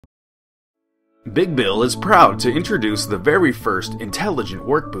Big Bill is proud to introduce the very first intelligent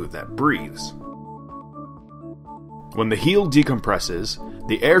work boot that breathes. When the heel decompresses,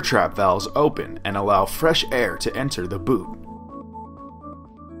 the air trap valves open and allow fresh air to enter the boot.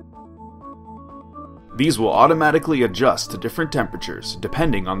 These will automatically adjust to different temperatures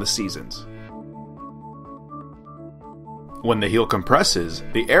depending on the seasons. When the heel compresses,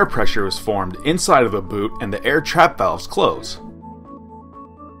 the air pressure is formed inside of the boot and the air trap valves close.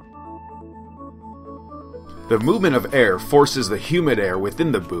 The movement of air forces the humid air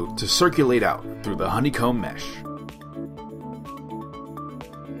within the boot to circulate out through the honeycomb mesh.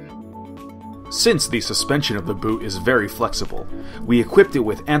 Since the suspension of the boot is very flexible, we equipped it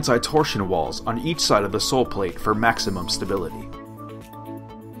with anti-torsion walls on each side of the sole plate for maximum stability.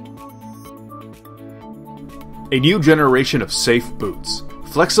 A new generation of safe boots,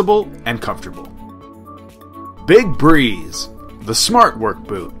 flexible and comfortable. Big Breeze, the smart work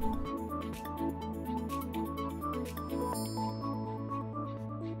boot.